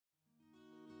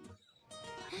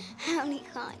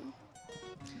Hownicon.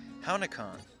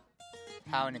 Hownicon.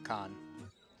 Hownicon.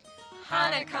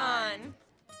 Hownicon.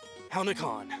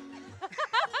 Hownicon.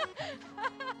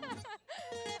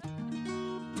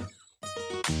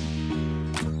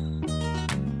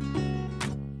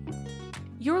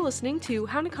 You're listening to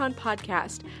Hownicon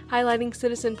Podcast, highlighting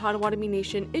Citizen Potawatomi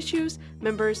Nation issues,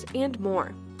 members, and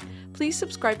more. Please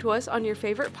subscribe to us on your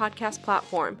favorite podcast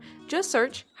platform. Just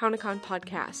search Hownicon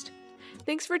Podcast.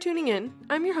 Thanks for tuning in.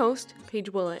 I'm your host,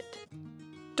 Paige Willett.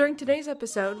 During today's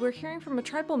episode, we're hearing from a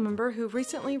tribal member who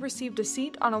recently received a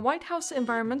seat on a White House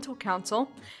Environmental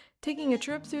Council, taking a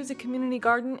trip through the community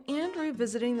garden, and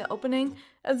revisiting the opening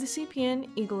of the CPN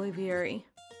Eagle Aviary.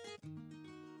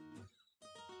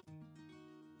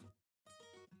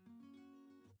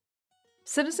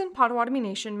 Citizen Potawatomi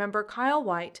Nation member Kyle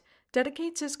White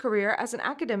dedicates his career as an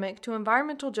academic to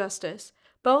environmental justice,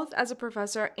 both as a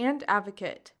professor and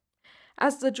advocate.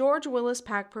 As the George Willis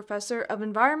Pack Professor of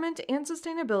Environment and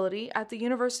Sustainability at the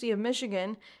University of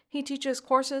Michigan, he teaches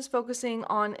courses focusing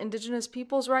on Indigenous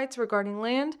peoples' rights regarding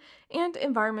land and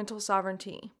environmental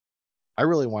sovereignty. I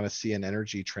really want to see an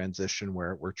energy transition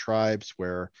where tribes,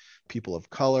 where people of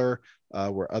color,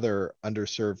 where other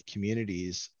underserved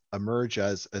communities emerge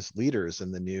as leaders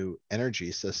in the new energy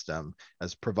system,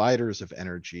 as providers of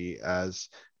energy, as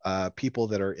people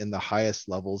that are in the highest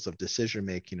levels of decision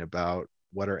making about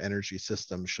what our energy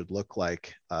system should look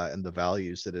like and the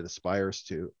values that it aspires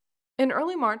to. In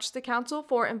early March, the Council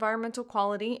for Environmental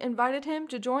Quality invited him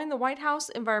to join the White House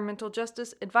Environmental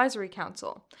Justice Advisory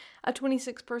Council, a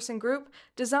 26-person group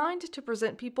designed to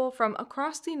present people from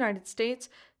across the United States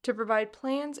to provide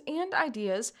plans and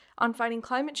ideas on fighting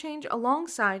climate change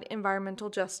alongside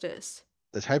environmental justice.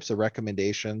 The types of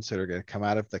recommendations that are going to come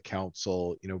out of the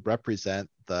council, represent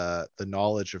the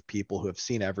knowledge of people who have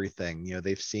seen everything.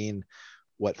 They've seen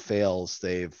what fails.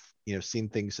 They've seen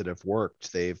things that have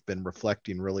worked. They've been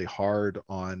reflecting really hard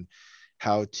on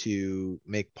how to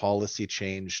make policy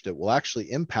change that will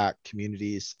actually impact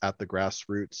communities at the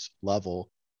grassroots level.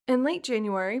 In late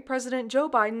January, President Joe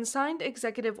Biden signed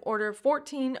Executive Order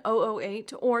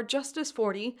 14008, or Justice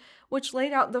 40, which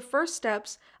laid out the first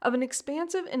steps of an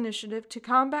expansive initiative to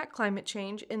combat climate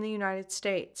change in the United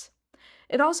States.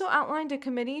 It also outlined a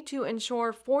committee to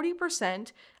ensure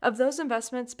 40% of those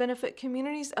investments benefit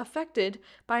communities affected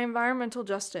by environmental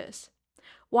justice.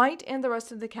 White and the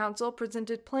rest of the council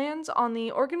presented plans on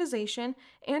the organization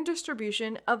and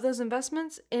distribution of those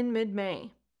investments in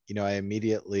mid-May. I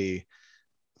immediately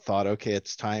thought, okay,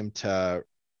 it's time to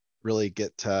really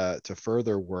get to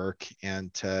further work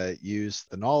and to use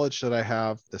the knowledge that I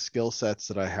have, the skill sets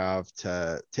that I have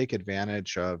to take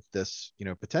advantage of this,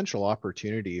 potential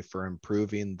opportunity for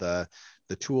improving the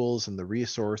tools and the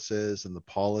resources and the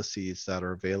policies that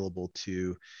are available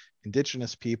to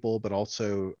Indigenous people, but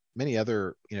also many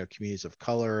other, communities of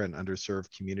color and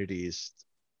underserved communities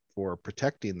for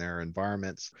protecting their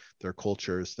environments, their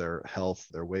cultures, their health,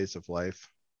 their ways of life.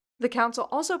 The Council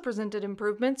also presented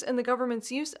improvements in the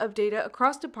government's use of data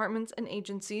across departments and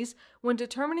agencies when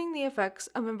determining the effects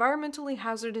of environmentally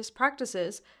hazardous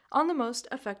practices on the most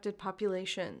affected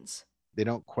populations. They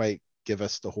don't quite give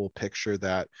us the whole picture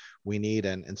that we need,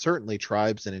 and certainly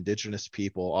tribes and Indigenous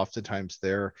people, oftentimes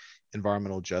their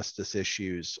environmental justice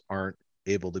issues aren't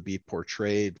able to be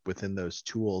portrayed within those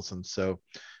tools. And so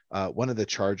one of the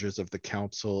charges of the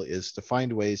council is to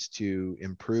find ways to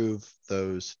improve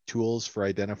those tools for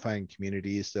identifying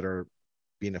communities that are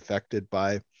being affected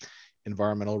by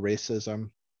environmental racism.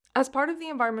 As part of the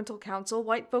Environmental Council,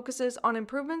 White focuses on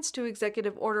improvements to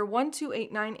Executive Order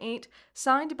 12898,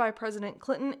 signed by President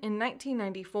Clinton in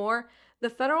 1994, the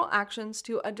federal actions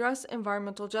to address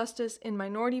environmental justice in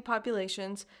minority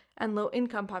populations and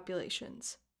low-income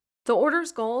populations. The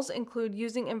order's goals include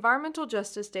using environmental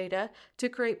justice data to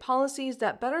create policies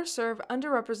that better serve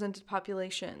underrepresented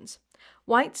populations.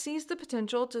 White sees the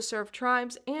potential to serve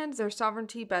tribes and their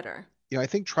sovereignty better. I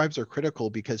think tribes are critical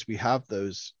because we have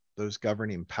those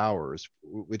governing powers,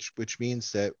 which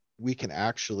means that we can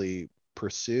actually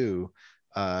pursue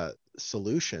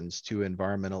solutions to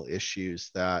environmental issues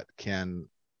that can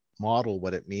model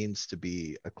what it means to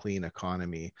be a clean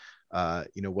economy,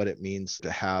 what it means to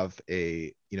have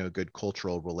a good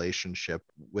cultural relationship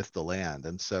with the land.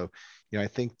 And so, I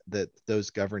think that those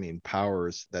governing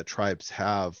powers that tribes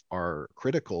have are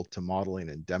critical to modeling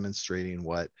and demonstrating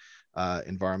what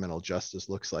environmental justice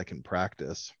looks like in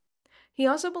practice. He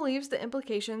also believes the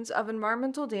implications of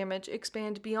environmental damage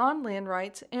expand beyond land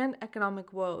rights and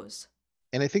economic woes.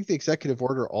 And I think the executive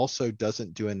order also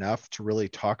doesn't do enough to really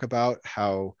talk about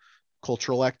how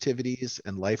cultural activities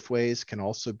and lifeways can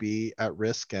also be at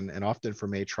risk. And often for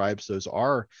Métis tribes, those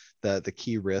are the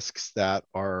key risks that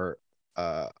are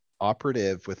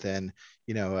operative within,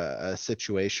 a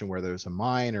situation where there's a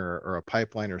mine or a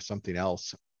pipeline or something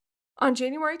else. On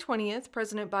January 20th,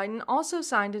 President Biden also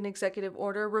signed an executive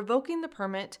order revoking the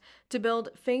permit to build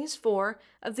Phase 4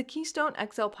 of the Keystone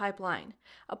XL pipeline,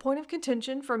 a point of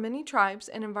contention for many tribes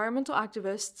and environmental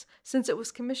activists since it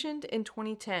was commissioned in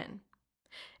 2010.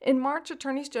 In March,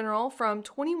 attorneys general from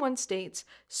 21 states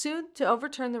sued to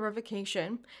overturn the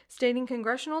revocation, stating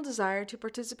congressional desire to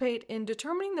participate in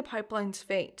determining the pipeline's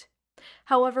fate.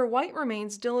 However, White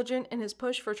remains diligent in his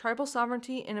push for tribal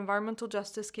sovereignty in environmental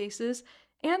justice cases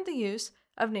and the use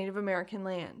of Native American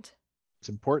land. It's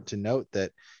important to note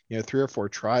that, 3 or 4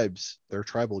 tribes, their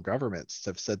tribal governments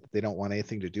have said that they don't want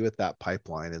anything to do with that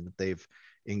pipeline, and that they've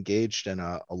engaged in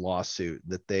a lawsuit,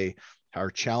 that they are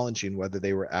challenging whether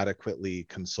they were adequately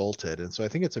consulted. And so I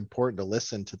think it's important to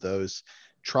listen to those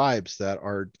tribes that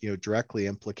are, directly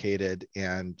implicated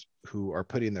and who are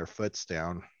putting their foots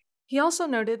down. He also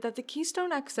noted that the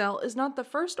Keystone XL is not the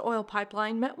first oil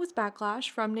pipeline met with backlash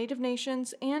from Native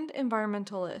nations and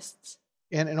environmentalists.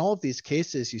 And in all of these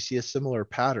cases, you see a similar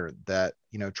pattern that,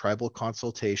 tribal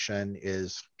consultation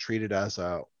is treated as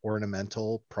a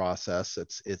ornamental process.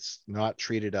 It's not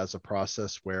treated as a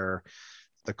process where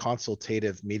the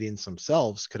consultative meetings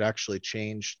themselves could actually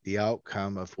change the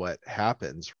outcome of what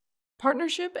happens.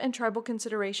 Partnership and tribal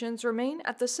considerations remain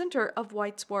at the center of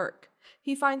White's work.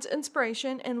 He finds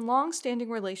inspiration in long-standing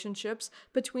relationships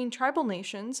between tribal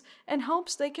nations and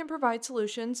hopes they can provide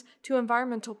solutions to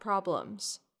environmental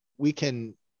problems. We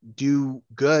can do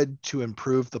good to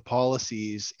improve the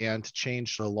policies and to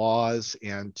change the laws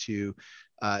and to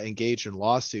engage in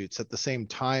lawsuits. At the same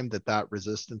time that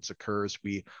resistance occurs,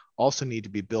 we also need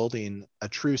to be building a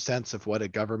true sense of what a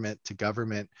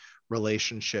government-to-government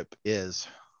relationship is.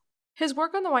 His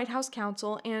work on the White House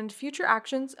Council and future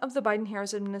actions of the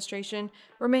Biden-Harris administration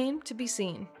remain to be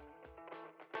seen.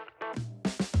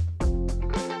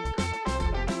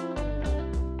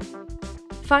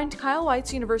 Find Kyle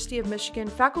White's University of Michigan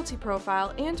faculty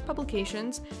profile and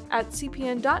publications at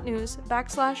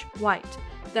cpn.news/White.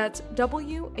 That's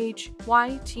WHYTE.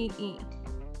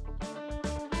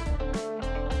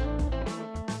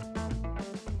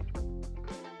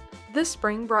 This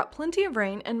spring brought plenty of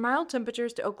rain and mild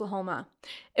temperatures to Oklahoma.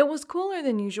 It was cooler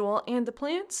than usual, and the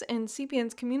plants in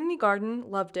CPN's community garden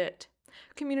loved it.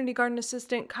 Community garden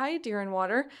assistant Kaya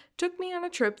Deerenwater took me on a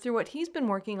trip through what he's been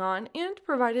working on and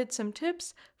provided some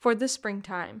tips for the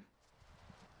springtime.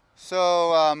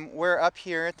 So we're up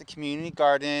here at the community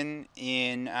garden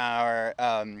in our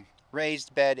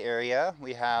raised bed area.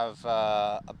 We have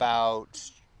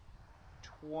about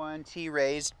 20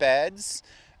 raised beds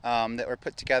that were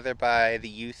put together by the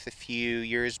youth a few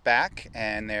years back,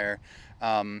 and they're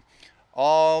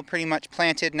all pretty much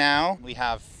planted now. We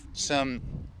have some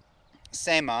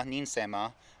Nin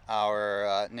Sema,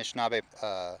 our Anishinaabe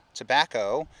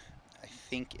tobacco. I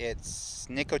think it's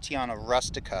Nicotiana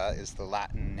rustica is the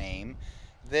Latin name.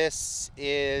 This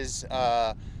is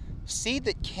a seed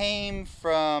that came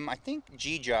from, I think,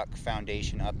 G-Juck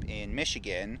Foundation up in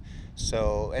Michigan.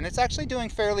 And it's actually doing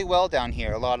fairly well down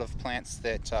here. A lot of plants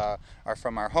that are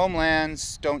from our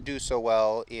homelands don't do so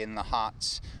well in the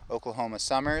hot Oklahoma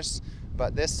summers.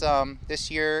 But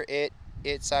this year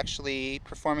it's actually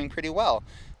performing pretty well.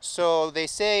 So they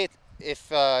say if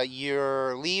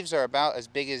your leaves are about as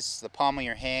big as the palm of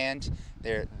your hand,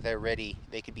 they're ready.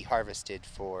 They could be harvested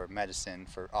for medicine,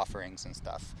 for offerings and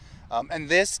stuff. And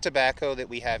this tobacco that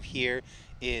we have here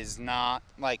is not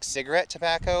like cigarette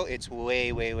tobacco. It's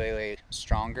way, way, way, way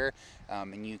stronger,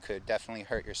 and you could definitely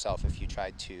hurt yourself if you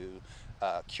tried to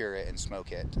cure it and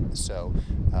smoke it. So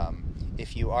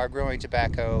if you are growing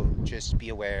tobacco, just be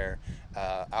aware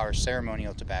our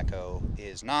ceremonial tobacco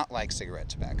is not like cigarette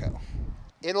tobacco.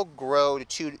 It'll grow to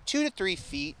 2 to 3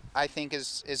 feet, I think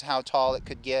is how tall it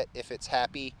could get if it's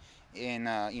happy in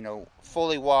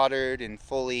fully watered and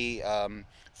fully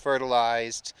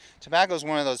fertilized. Tobacco is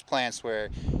one of those plants where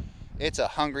it's a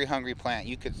hungry plant.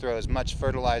 You could throw as much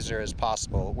fertilizer as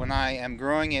possible. When I am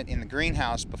growing it in the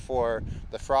greenhouse before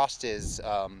the frost is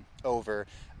over,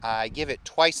 I give it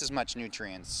twice as much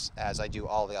nutrients as I do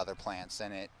all the other plants,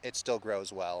 and it still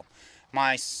grows well.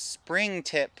 My spring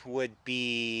tip would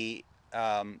be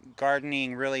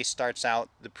gardening really starts out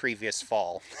the previous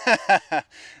fall.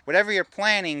 Whatever you're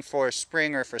planning for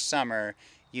spring or for summer,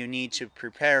 you need to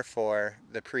prepare for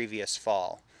the previous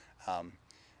fall.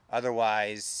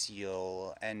 Otherwise,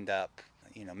 you'll end up,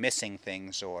 missing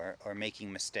things or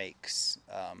making mistakes.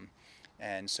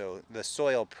 And so the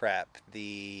soil prep,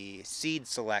 the seed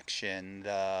selection,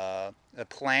 the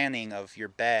planning of your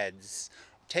beds,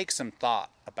 take some thought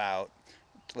about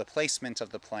the placement of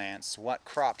the plants, what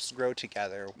crops grow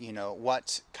together,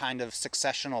 what kind of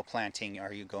successional planting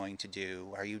are you going to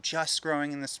do? Are you just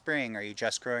growing in the spring? Are you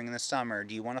just growing in the summer?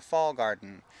 Do you want a fall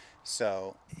garden?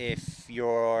 So if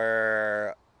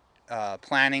you're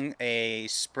planning a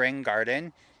spring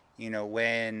garden,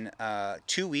 when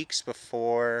 2 weeks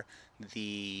before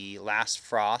the last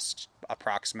frost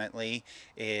approximately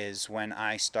is when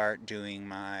I start doing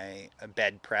my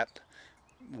bed prep,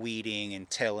 weeding and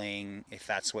tilling, if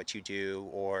that's what you do,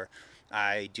 or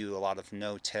I do a lot of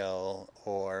no-till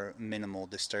or minimal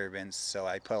disturbance. So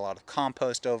I put a lot of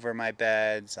compost over my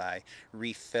beds, I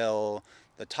refill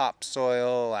the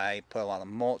topsoil, I put a lot of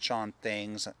mulch on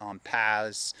things, on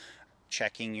paths,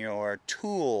 checking your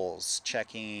tools,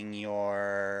 checking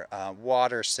your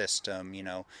water system,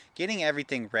 getting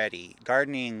everything ready.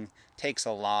 Gardening takes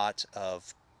a lot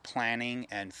of planning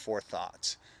and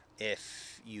forethought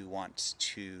if you want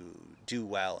to do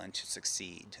well and to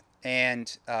succeed.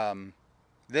 And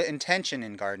the intention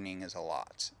in gardening is a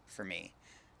lot for me.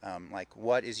 Like,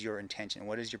 what is your intention?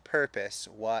 What is your purpose?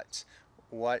 What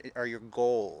are your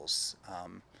goals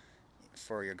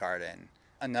for your garden?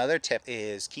 Another tip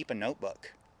is keep a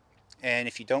notebook. And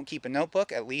if you don't keep a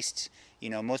notebook, at least,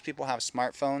 most people have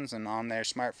smartphones, and on their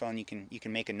smartphone you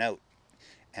can make a note.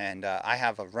 And I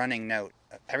have a running note.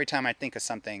 Every time I think of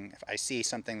something, if I see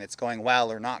something that's going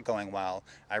well or not going well,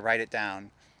 I write it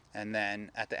down. And then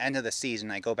at the end of the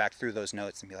season, I go back through those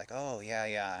notes and be like, oh,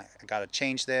 yeah, I got to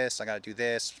change this. I got to do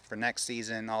this for next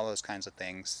season, all those kinds of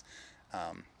things.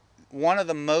 One of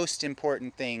the most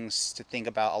important things to think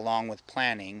about along with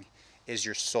planning is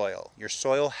your soil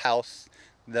health.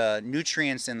 The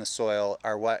nutrients in the soil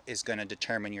are what is going to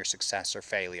determine your success or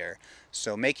failure.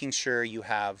 So making sure you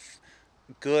have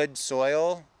good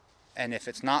soil, and if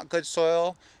it's not good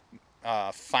soil,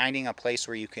 finding a place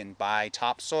where you can buy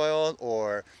topsoil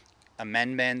or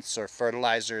amendments or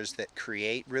fertilizers that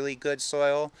create really good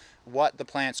soil. What the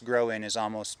plants grow in is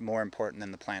almost more important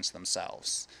than the plants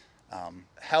themselves.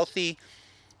 Healthy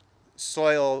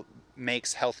soil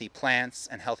makes healthy plants,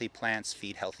 and healthy plants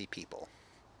feed healthy people.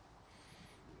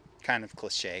 Kind of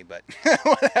cliche, but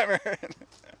whatever.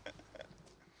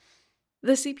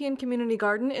 The CPN Community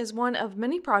Garden is one of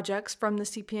many projects from the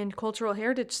CPN Cultural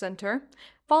Heritage Center.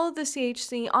 Follow the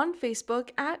CHC on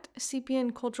Facebook at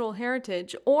CPN Cultural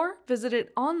Heritage or visit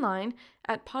it online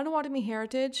at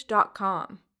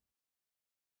potawatomiHeritage.com.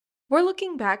 We're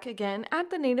looking back again at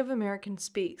the Native American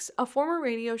Speaks, a former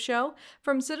radio show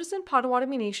from Citizen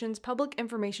Potawatomi Nation's Public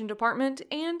Information Department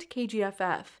and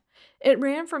KGFF. It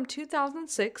ran from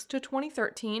 2006 to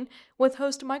 2013 with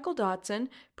host Michael Dodson,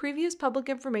 previous Public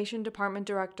Information Department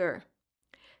Director.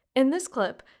 In this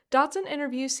clip, Dodson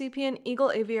interviews CPN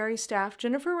Eagle Aviary staff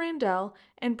Jennifer Randell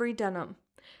and Bree Denham.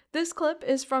 This clip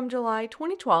is from July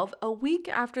 2012, a week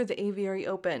after the aviary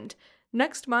opened.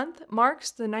 Next month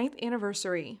marks the 9th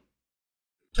anniversary.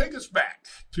 Take us back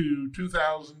to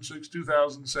 2006,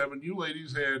 2007. You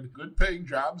ladies had good paying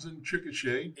jobs in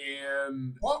Chickasha.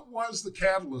 And what was the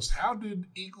catalyst? How did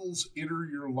Eagles enter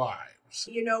your lives?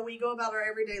 We go about our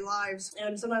everyday lives,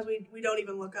 and sometimes we don't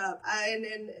even look up.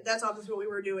 And that's obviously what we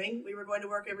were doing. We were going to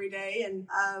work every day, and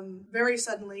very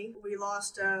suddenly we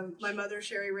lost my mother,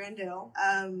 Sherry Randell.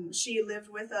 She lived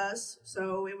with us,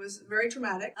 so it was very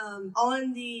traumatic.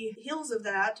 On the heels of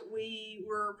that, we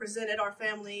were presented, our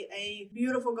family, a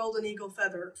beautiful golden eagle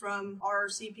feather from our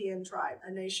CPN tribe,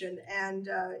 a nation, and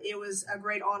it was a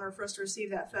great honor for us to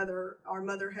receive that feather. Our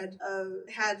mother had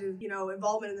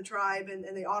involvement in the tribe, and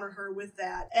they honored her with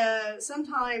that.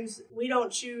 Sometimes we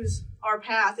don't choose our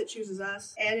path, it chooses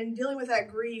us. And in dealing with that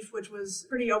grief, which was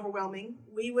pretty overwhelming,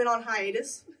 we went on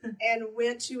hiatus and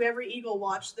went to every Eagle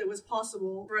Watch that was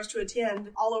possible for us to attend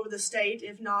all over the state,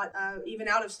 if not even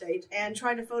out of state, and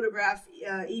tried to photograph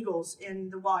eagles in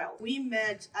the wild. We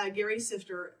met Gary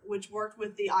Sifter, which worked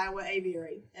with the Iowa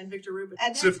Aviary, and Victor Rubin.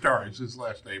 Sifter is his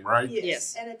last name, right?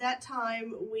 Yes. And at that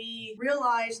time, we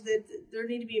realized that there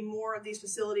need to be more of these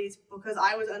facilities, because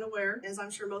I was unaware, as I'm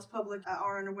sure most public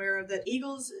are unaware of, that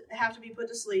eagles have to be put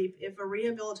to sleep if a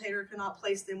rehabilitator cannot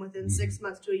place them within 6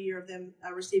 months to a year of them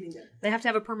receiving them. They have to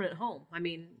have a permanent home. I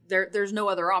mean, there's no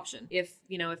other option. If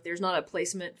there's not a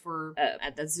placement for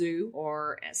at the zoo,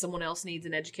 or someone else needs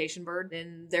an education bird,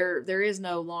 then there is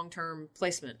no long-term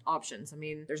placement options. I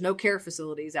mean, there's no care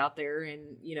facilities out there,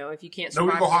 and if you can't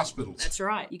survive, no Eagle hospitals. That's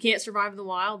right. You can't survive in the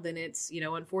wild, then it's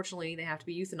unfortunately they have to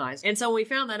be euthanized. And so when we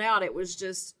found that out, it was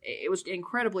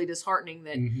incredibly disheartening disheartening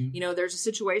that, Mhm. there's a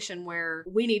situation where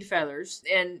we need feathers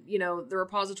and, the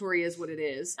repository is what it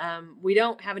is. We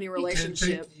don't have any It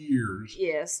relationship. can take years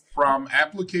Yes. from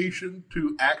application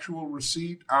to actual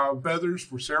receipt of feathers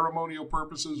for ceremonial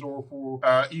purposes, or for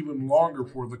even longer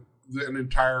for an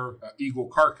entire eagle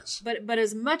carcass. But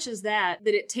as much as that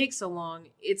it takes so long,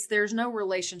 there's no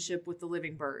relationship with the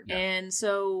living bird. Yeah. And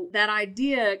so that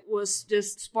idea was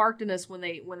just sparked in us when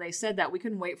they said that. We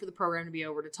couldn't wait for the program to be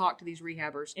over to talk to these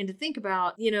rehabbers and to think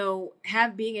about,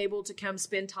 being able to come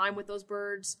spend time with those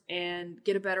birds and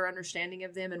get a better understanding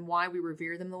of them and why we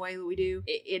revere them the way that we do.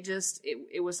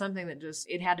 It was something that just,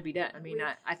 it had to be done. I mean,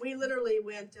 we literally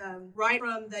went right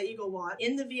from the Eagle Watt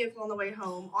in the vehicle on the way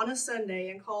home on a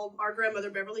Sunday and called our grandmother,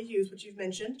 Beverly Hughes, which you've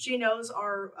mentioned. She knows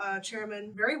our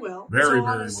chairman very well. Very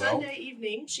on a well. Sunday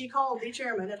evening, she called the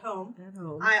chairman at home.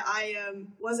 I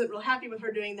wasn't real happy with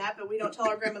her doing that, but we don't tell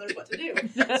our grandmothers what to do.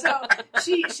 So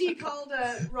she called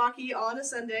Rocky on a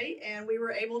Sunday, and we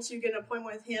were able to get an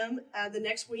appointment with him the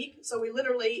next week. So we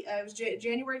literally, it was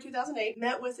January 2008,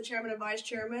 met with the chairman and vice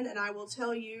chairman, and I will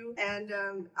tell you, and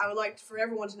I would like for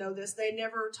everyone to know this, they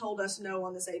never told us no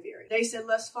on this aviary. They said,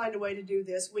 let's find a way to do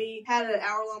this. We had an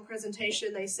hour-long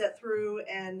presentation they sat through,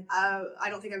 and I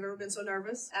don't think I've ever been so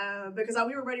nervous because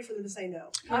we were ready for them to say no.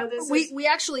 We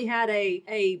actually had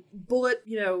a bullet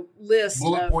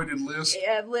Bullet-pointed list.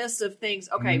 A list of things.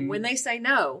 Okay, when they say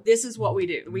no, this is what we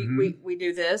do. We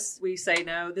do this. We say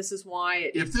no. This is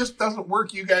why. If this doesn't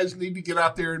work, you guys need to get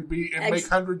out there and make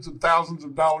hundreds of thousands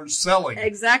of dollars selling.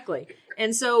 Exactly.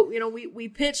 And so, we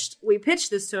pitched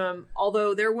this to them,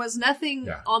 although there was nothing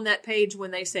on that page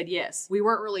when they said yes. We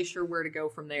weren't really sure where to go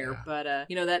from there, but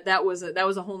that was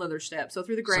a whole nother step. So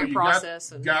through the grant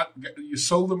process, you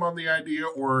sold them on the idea,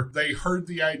 or they heard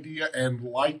the idea and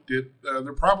liked it.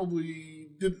 There probably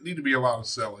didn't need to be a lot of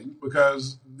selling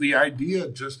because the idea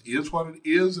just is what it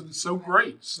is, and it's so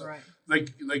great. So right.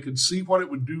 They could see what it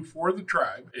would do for the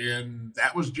tribe, and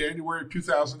that was January of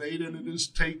 2008, and it has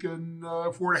taken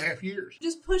 4.5 years.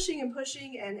 Just pushing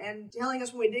and telling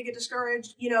us when we did get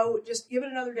discouraged, just give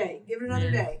it another day,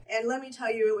 day. And let me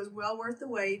tell you, it was well worth the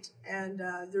wait, and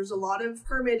there's a lot of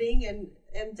permitting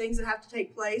and things that have to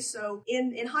take place. So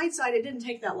in hindsight, it didn't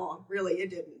take that long. Really, it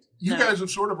didn't. You guys have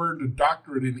sort of earned a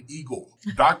doctorate in Eagle,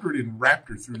 doctorate in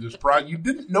Raptor through this project. You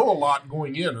didn't know a lot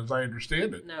going in, as I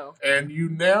understand it. No. And you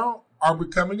now are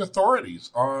becoming authorities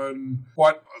on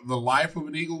what the life of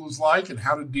an eagle is like and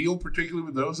how to deal particularly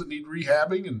with those that need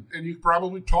rehabbing. And you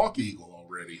probably talk eagle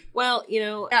already. Well,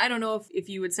 I don't know if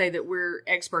you would say that we're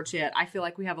experts yet. I feel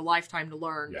like we have a lifetime to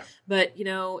learn. Yeah. But,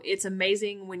 it's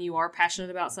amazing when you are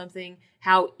passionate about something,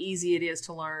 how easy it is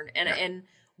to learn. And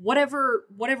whatever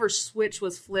switch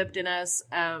was flipped in us,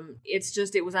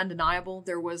 it was undeniable.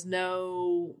 There was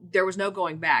no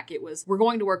going back. It was, we're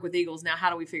going to work with eagles. Now,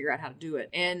 how do we figure out how to do it?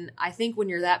 And I think when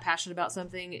you're that passionate about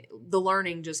something, the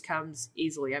learning just comes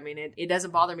easily. I mean, it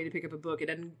doesn't bother me to pick up a book. It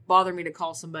doesn't bother me to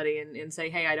call somebody and say,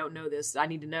 hey, I don't know this. I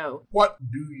need to know. What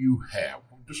do you have?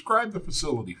 Describe the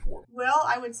facility for me. Well,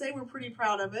 I would say we're pretty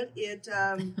proud of it.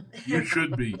 You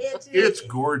should be. It's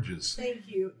gorgeous. Thank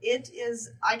you. It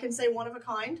is, I can say, one of a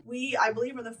kind. We, I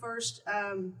believe, are the first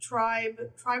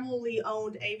tribally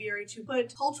owned aviary to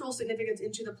put cultural significance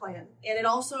into the plan. And it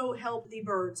also helped the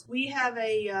birds. We have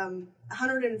a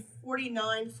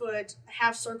 149-foot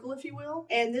half circle, if you will.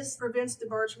 And this prevents the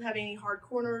birds from having any hard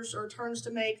corners or turns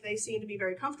to make. They seem to be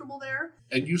very comfortable there.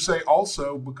 And you say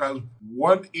also because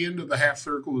one end of the half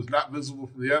circle is not visible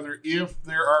from the other, if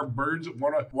there are birds that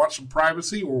want some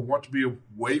privacy or want to be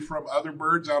away from other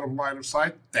birds out of line of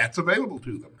sight, that's available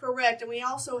to them. Correct. And we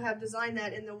also have designed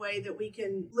that in the way that we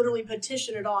can literally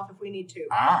petition it off if we need to.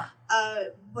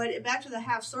 But back to the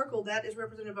half circle, that is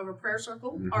representative of a prayer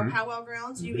circle, our powwow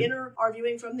grounds. You enter our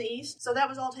viewing from the east. So that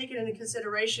was all taken into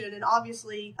consideration. And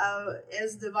obviously,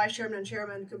 as the vice chairman and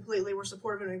chairman completely were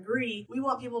supportive and agree, we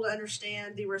want people to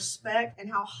understand the respect and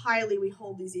how highly we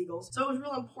hold these eagles. So it was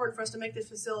real important for us to make this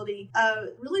facility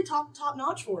really top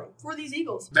notch for them, for these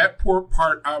eagles. That poor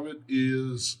part of it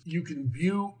is you can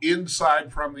view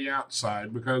inside from the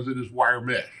outside because it is wire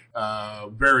mesh.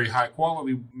 Very high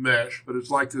quality mesh, but it's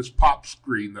like this pop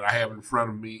screen that I have in front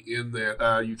of me in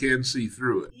that you can see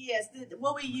through it. Yes,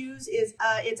 what we use is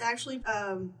it's actually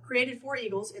created for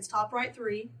eagles. It's Top Right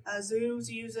 3.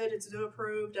 Zoos use it. It's zoo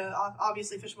approved,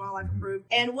 obviously Fish and Wildlife approved.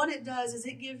 And what it does is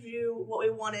it gives you what we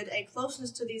wanted, a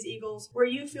closeness to these eagles where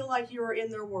you feel like you are in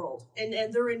their world and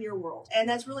they're in your world. And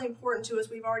that's really important to us.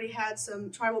 We've already had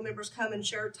some tribal members come and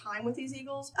share time with these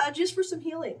eagles just for some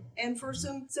healing and for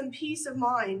some peace of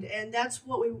mind. and that's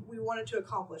what we wanted to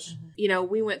accomplish. You know,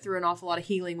 we went through an awful lot of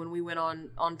healing when we went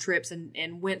on trips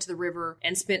and went to the river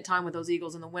and spent time with those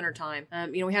eagles in the wintertime.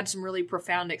 You know, we had some really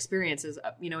profound experiences.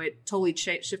 You know, it totally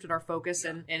shifted our focus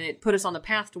and it put us on the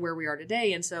path to where we are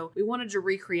today. And so we wanted to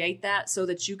recreate that so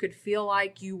that you could feel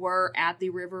like you were at the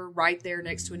river right there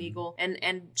next to an eagle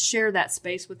and share that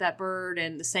space with that bird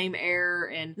and the same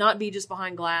air and not be just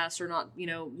behind glass or not, you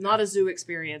know, not a zoo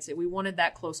experience. We wanted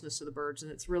that closeness to the birds,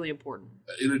 and it's really important.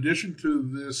 In addition to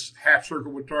this half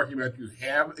circle we're talking about, you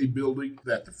have a building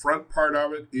that the front part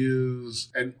of it is,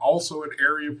 and also an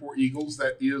area for eagles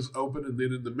that is open, and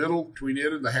then in the middle, between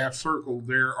it and the half circle,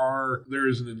 there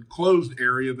is an enclosed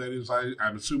area that is,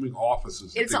 I'm assuming,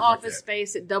 offices. It's an office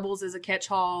space. It doubles as a catch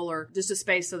hall or just a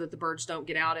space so that the birds don't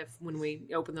get out when we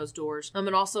open those doors.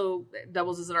 It also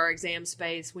doubles as our exam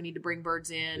space. We need to bring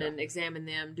birds in and examine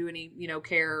them, do any, you know,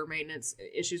 care or maintenance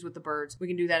issues with the birds. We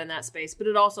can do that in that space. But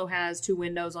it also has 2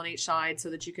 windows on each side so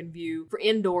that you can view for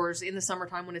indoors in the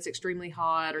summertime when it's extremely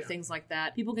hot or things like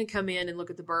that. People can come in and look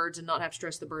at the birds and not have to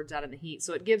stress the birds out in the heat.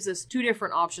 So it gives us 2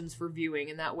 different options for viewing,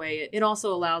 and that way it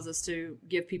also allows us to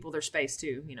give people their space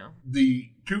too, you know. The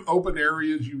 2 open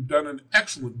areas, you've done an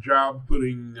excellent job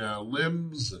putting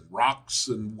limbs and rocks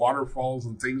and waterfalls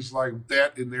and things like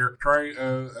that in there, trying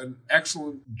an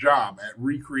excellent job at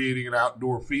recreating an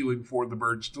outdoor feeling for the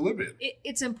birds to live in.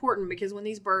 It's important because when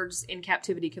these birds in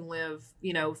captivity can live,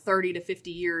 you know, 30 to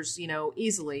 50 years, you know,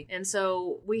 easily. And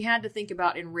so we had to think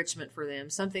about enrichment for them,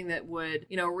 something that would,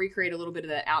 you know, recreate a little bit of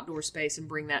that outdoor space and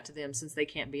bring that to them since they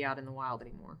can't be out in the wild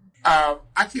anymore.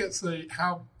 I can't say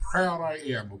how proud I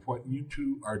am of what you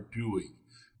 2 are doing,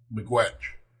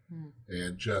 McGuetch,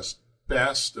 and just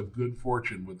best of good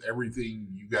fortune with everything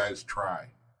you guys try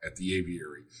at the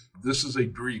aviary. This is a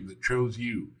dream that chose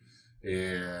you,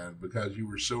 and because you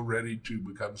were so ready to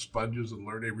become sponges and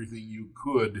learn everything you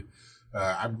could,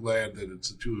 I'm glad that it's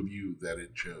the 2 of you that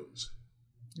it chose.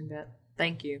 You bet.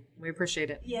 Thank you. We appreciate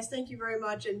it. Yes, thank you very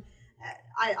much. And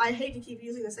I hate to keep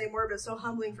using the same word, but it's so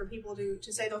humbling for people to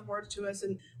say those words to us,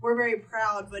 and we're very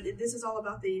proud, but this is all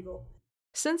about the eagle.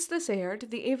 Since this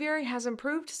aired, the aviary has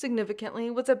improved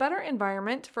significantly with a better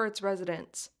environment for its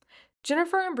residents.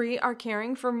 Jennifer and Bree are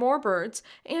caring for more birds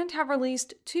and have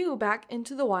released 2 back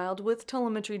into the wild with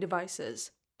telemetry devices.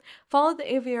 Follow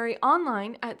the aviary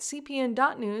online at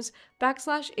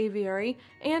cpn.news/aviary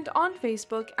and on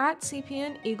Facebook at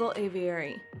CPN Eagle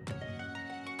Aviary.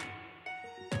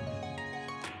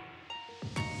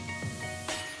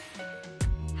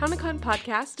 Hanukkah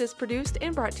Podcast is produced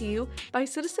and brought to you by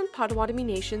Citizen Potawatomi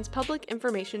Nation's Public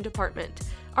Information Department.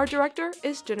 Our director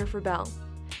is Jennifer Bell.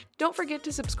 Don't forget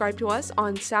to subscribe to us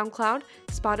on SoundCloud,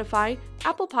 Spotify,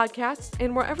 Apple Podcasts,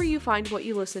 and wherever you find what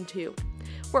you listen to.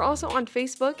 We're also on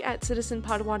Facebook at Citizen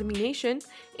Potawatomi Nation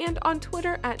and on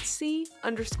Twitter at C_P_N.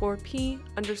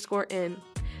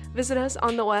 Visit us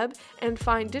on the web and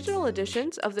find digital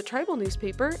editions of the tribal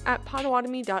newspaper at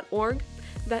potawatomi.org.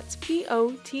 That's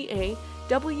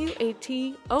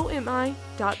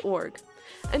POTAWATOMI.org.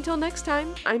 Until next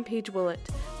time, I'm Paige Willett.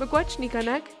 Miigwech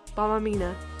Nikanek,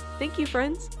 Bamamina. Thank you,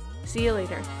 friends. See you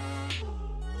later.